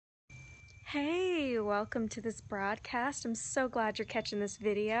Hey, welcome to this broadcast. I'm so glad you're catching this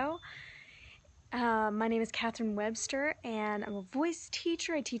video. My name is Kathryn Webster and I'm a voice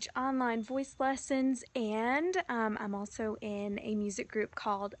teacher. I teach online voice lessons and I'm also in a music group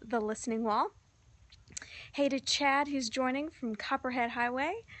called The Listening Wall. Hey to Chad who's joining from Copperhead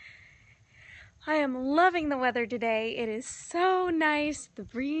Highway. I am loving the weather today. It is so nice. The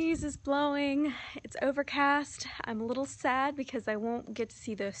breeze is blowing. It's overcast. I'm a little sad because I won't get to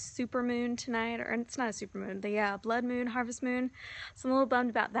see the super moon tonight, or it's not a super moon, the blood moon, harvest moon. So I'm a little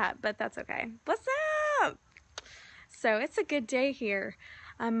bummed about that, but that's okay. What's up? So it's a good day here.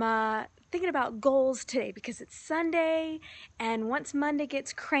 I'm thinking about goals today because it's Sunday, and once Monday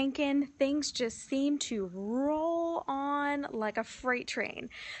gets cranking, things just seem to roll on like a freight train.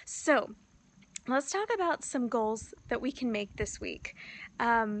 So let's talk about some goals that we can make this week.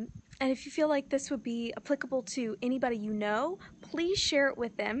 And if you feel like this would be applicable to anybody you know, please share it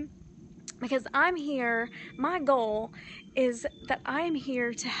with them because I'm here. My goal is that I am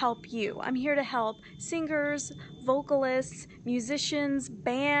here to help you. I'm here to help singers, vocalists, musicians,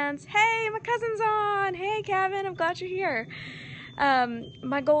 bands. Hey, my cousin's on. Hey, Kevin, I'm glad you're here.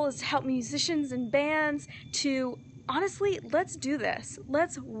 My goal is to help musicians and bands to honestly, let's do this.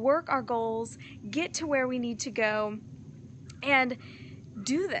 Let's work our goals, get to where we need to go, and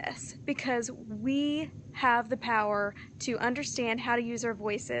do this because we have the power to understand how to use our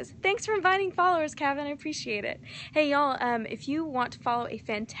voices. Thanks for inviting followers, Kevin. I appreciate it. Hey, y'all, if you want to follow a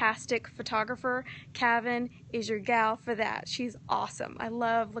fantastic photographer, Kevin is your gal for that. She's awesome. I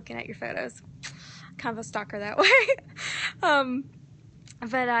love looking at your photos. Kind of a stalker that way.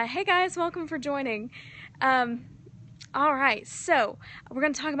 Hey, guys, welcome for joining. All right, so we're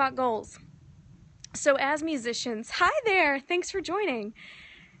going to talk about goals. So as musicians, hi there, thanks for joining.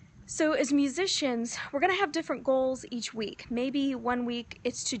 So as musicians, we're going to have different goals each week. Maybe one week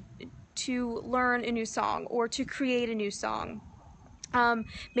it's to learn a new song or to create a new song.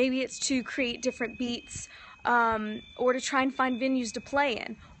 Maybe it's to create different beats or to try and find venues to play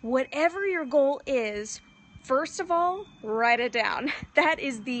in. Whatever your goal is, first of all, write it down. That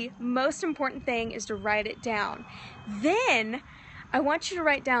is the most important thing, is to write it down. Then, I want you to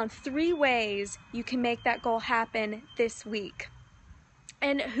write down 3 ways you can make that goal happen this week.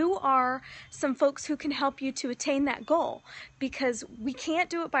 And who are some folks who can help you to attain that goal? Because we can't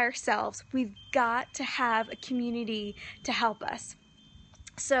do it by ourselves. We've got to have a community to help us.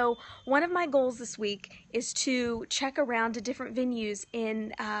 So one of my goals this week is to check around to different venues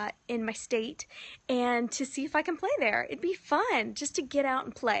in my state and to see if I can play there. It'd be fun just to get out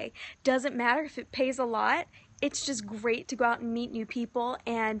and play. Doesn't matter if it pays a lot. It's just great to go out and meet new people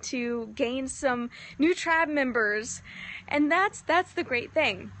and to gain some new tribe members. And that's the great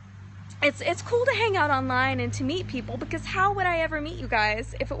thing. It's cool to hang out online and to meet people, because how would I ever meet you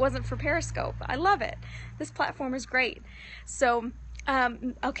guys if it wasn't for Periscope? I love it. This platform is great. So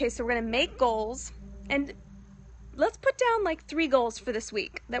okay, so we're gonna make goals, and let's put down like 3 goals for this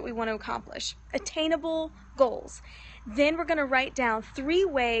week that we want to accomplish. Attainable goals. Then we're gonna write down 3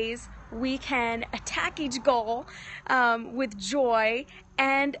 ways we can attack each goal with joy,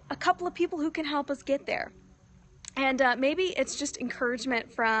 and a couple of people who can help us get there. And maybe it's just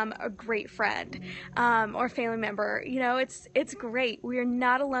encouragement from a great friend or family member. You know, it's great. We are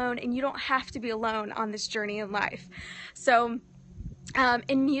not alone, and you don't have to be alone on this journey in life. So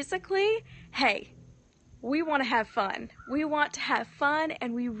and musically, hey, we want to have fun. We want to have fun,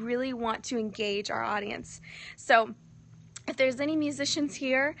 and we really want to engage our audience. So if there's any musicians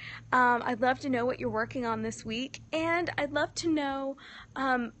here, I'd love to know what you're working on this week, and I'd love to know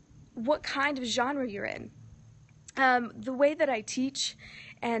what kind of genre you're in. The way that I teach,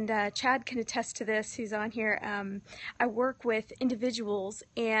 and Chad can attest to this, who's on here, I work with individuals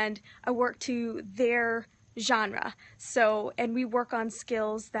and I work to their genre. So, and we work on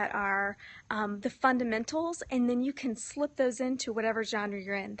skills that are the fundamentals, and then you can slip those into whatever genre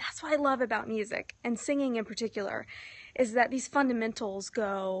you're in. That's what I love about music, and singing in particular, is that these fundamentals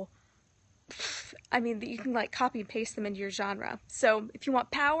go, I mean, you can like copy and paste them into your genre. So if you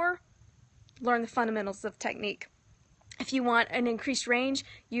want power, learn the fundamentals of technique. If you want an increased range,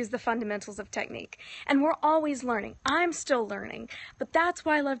 use the fundamentals of technique. And we're always learning. I'm still learning. But that's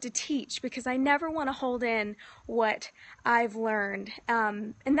why I love to teach, because I never want to hold in what I've learned.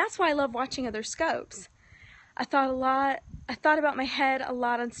 And that's why I love watching other scopes. I thought about my head a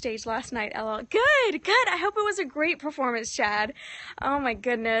lot on stage last night. LOL. Good. I hope it was a great performance, Chad. Oh my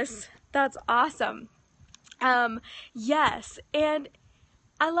goodness. That's awesome. Yes. And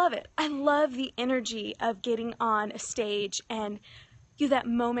I love it. I love the energy of getting on a stage and, you that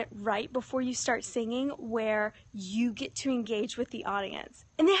moment right before you start singing where you get to engage with the audience.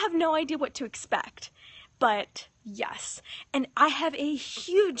 And they have no idea what to expect. But yes, and I have a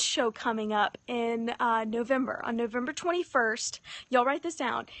huge show coming up in November, on November 21st. Y'all write this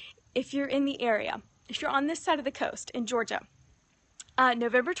down if you're in the area, if you're on this side of the coast in Georgia.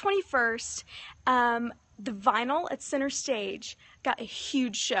 November 21st, the Vinyl at Center Stage got a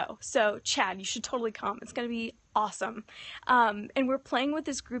huge show. So Chad, you should totally come. It's going to be awesome. And we're playing with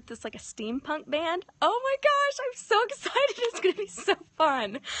this group that's like a steampunk band. Oh my gosh, I'm so excited. It's going to be so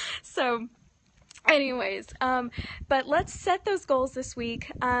fun. So anyways, but let's set those goals this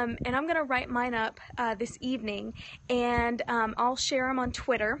week, and I'm going to write mine up this evening, and I'll share them on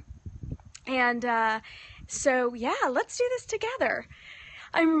Twitter, and so yeah, let's do this together.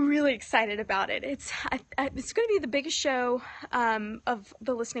 I'm really excited about it. It's going to be the biggest show of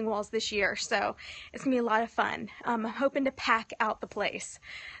the Listening Walls this year, so it's going to be a lot of fun. I'm hoping to pack out the place,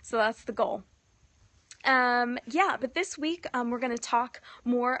 so that's the goal. Yeah, but this week we're going to talk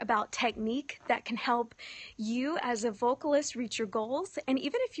more about technique that can help you as a vocalist reach your goals. And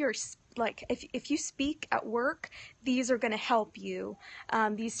even if you're like, if you speak at work, these are going to help you,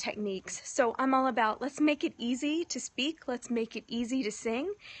 these techniques. So I'm all about, let's make it easy to speak. Let's make it easy to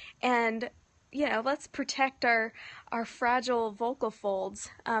sing. And, you know, let's protect our fragile vocal folds.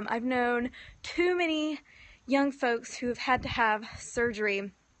 I've known too many young folks who have had to have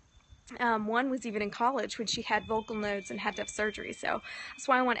surgery. One was even in college when she had vocal nodes and had to have surgery. So that's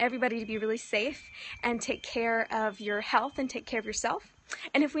why I want everybody to be really safe and take care of your health and take care of yourself.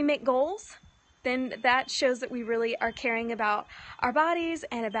 And if we make goals, then that shows that we really are caring about our bodies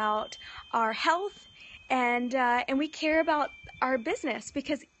and about our health, and we care about our business,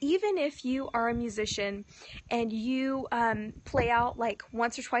 because even if you are a musician and you play out like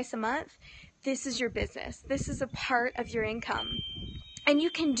once or twice a month, this is your business. This is a part of your income. And you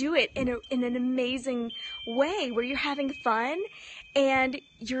can do it in an amazing way where you're having fun and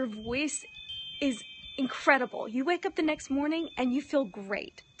your voice is incredible. You wake up the next morning and you feel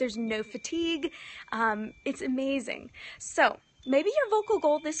great. There's no fatigue. It's amazing. So maybe your vocal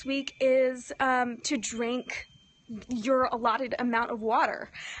goal this week is to drink your allotted amount of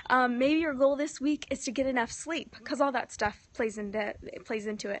water. Maybe your goal this week is to get enough sleep, because all that stuff plays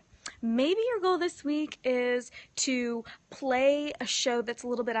into it. Maybe your goal this week is to play a show that's a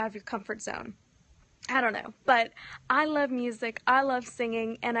little bit out of your comfort zone. I don't know, but I love music, I love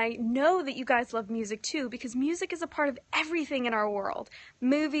singing, and I know that you guys love music too, because music is a part of everything in our world.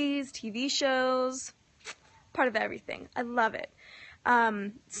 Movies, TV shows, part of everything. I love it.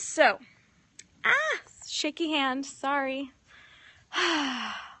 Shaky hand, sorry.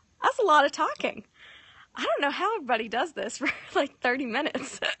 That's a lot of talking. I don't know how everybody does this for like 30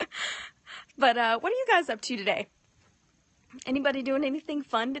 minutes. But what are you guys up to today? Anybody doing anything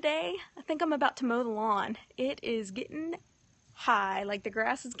fun today? I think I'm about to mow the lawn. It is getting high, like the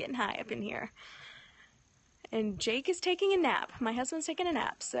grass is getting high up in here. And Jake is taking a nap. My husband's taking a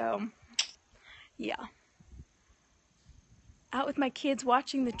nap, so yeah. Out with my kids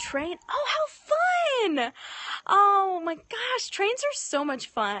watching the train. Oh, how fun! Oh my gosh, trains are so much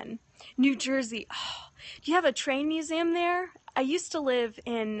fun. New Jersey. Oh, do you have a train museum there? I used to live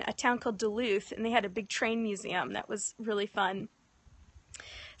in a town called Duluth, and they had a big train museum that was really fun.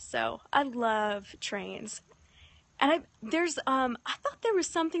 So I love trains. And I thought there was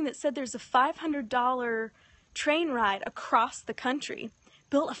something that said there's a $500 train ride across the country.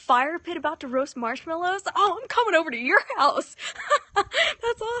 Built a fire pit about to roast marshmallows. Oh, I'm coming over to your house.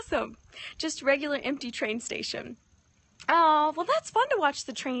 That's awesome. Just regular empty train station. Oh, well, that's fun to watch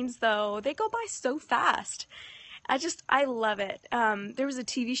the trains, though. They go by so fast. I love it. There was a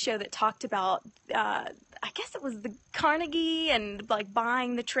TV show that talked about, I guess it was the Carnegie and like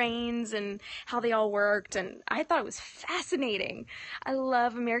buying the trains and how they all worked. And I thought it was fascinating. I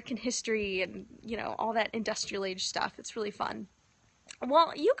love American history and, you know, all that industrial age stuff. It's really fun.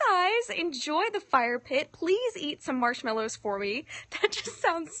 Well, you guys enjoy the fire pit. Please eat some marshmallows for me. That just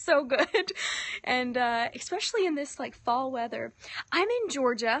sounds so good. And especially in this like fall weather. I'm in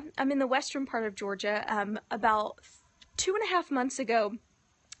Georgia. I'm in the western part of Georgia. About 2.5 months ago,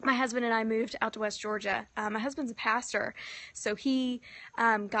 my husband and I moved out to West Georgia. My husband's a pastor, so he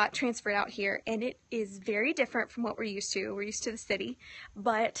got transferred out here, and it is very different from what we're used to. We're used to the city,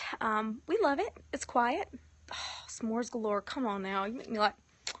 but we love it. It's quiet. Oh, s'mores galore. Come on now. You make me like,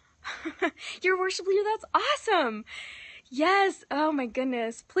 you're a worship leader? That's awesome. Yes. Oh my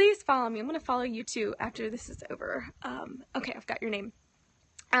goodness. Please follow me. I'm going to follow you too after this is over. Okay, I've got your name.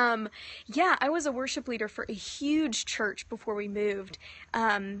 Yeah, I was a worship leader for a huge church before we moved.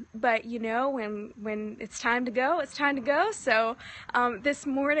 But you know, when it's time to go, it's time to go. So, this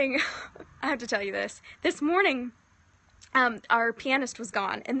morning, I have to tell you this. This morning, our pianist was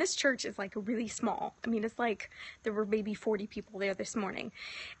gone, and this church is like really small. I mean, it's like there were maybe 40 people there this morning,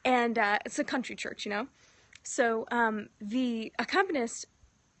 and it's a country church, you know. So the accompanist.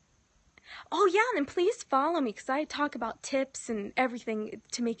 Oh yeah, and then please follow me because I talk about tips and everything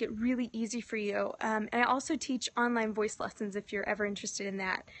to make it really easy for you. And I also teach online voice lessons if you're ever interested in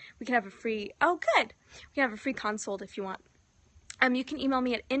that. We can have a free. Oh, good. We can have a free consult if you want. You can email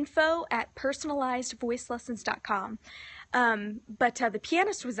me at info@personalizedvoicelessons.com. But the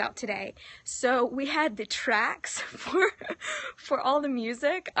pianist was out today, so we had the tracks for all the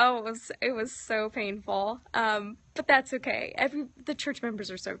music. Oh, it was so painful. But that's okay. The church members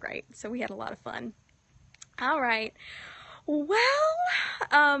are so great, so we had a lot of fun. All right. Well,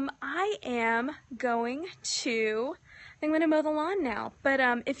 I am going to mow the lawn now. But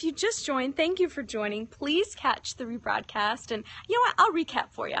if you just joined, thank you for joining. Please catch the rebroadcast. And you know what? I'll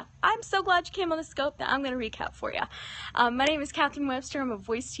recap for you. I'm so glad you came on the scope that I'm going to recap for you. My name is Kathryn Webster. I'm a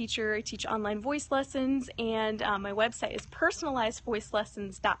voice teacher. I teach online voice lessons. And my website is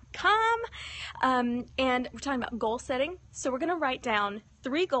personalizedvoicelessons.com. And we're talking about goal setting. So we're going to write down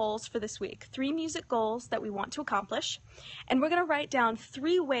 3 goals for this week, 3 music goals that we want to accomplish. And we're going to write down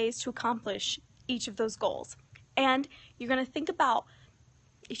 3 ways to accomplish each of those goals. And you're going to think about,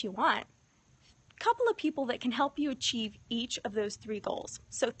 if you want, a couple of people that can help you achieve each of those 3 goals.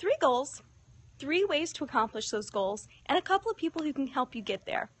 So 3 goals, 3 ways to accomplish those goals, and a couple of people who can help you get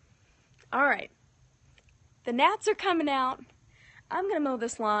there. All right. The gnats are coming out. I'm going to mow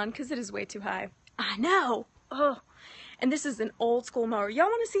this lawn because it is way too high. I know. Oh. And this is an old school mower. Y'all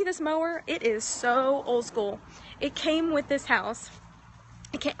want to see this mower? It is so old school. It came with this house.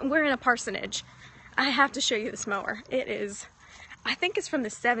 We're in a parsonage. I have to show you this mower. It is, I think it's from the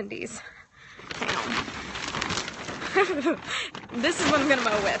 70s. Hang on. This is what I'm going to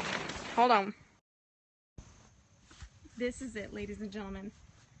mow with. Hold on. This is it, ladies and gentlemen.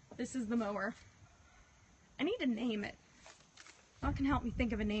 This is the mower. I need to name it. Y'all can help me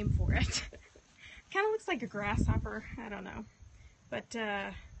think of a name for it. Kind of looks like a grasshopper. I don't know. But,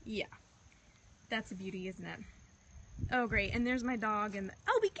 yeah. That's a beauty, isn't it? Oh, great. And there's my dog. And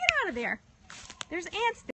Obi, get out of there. There's ants there.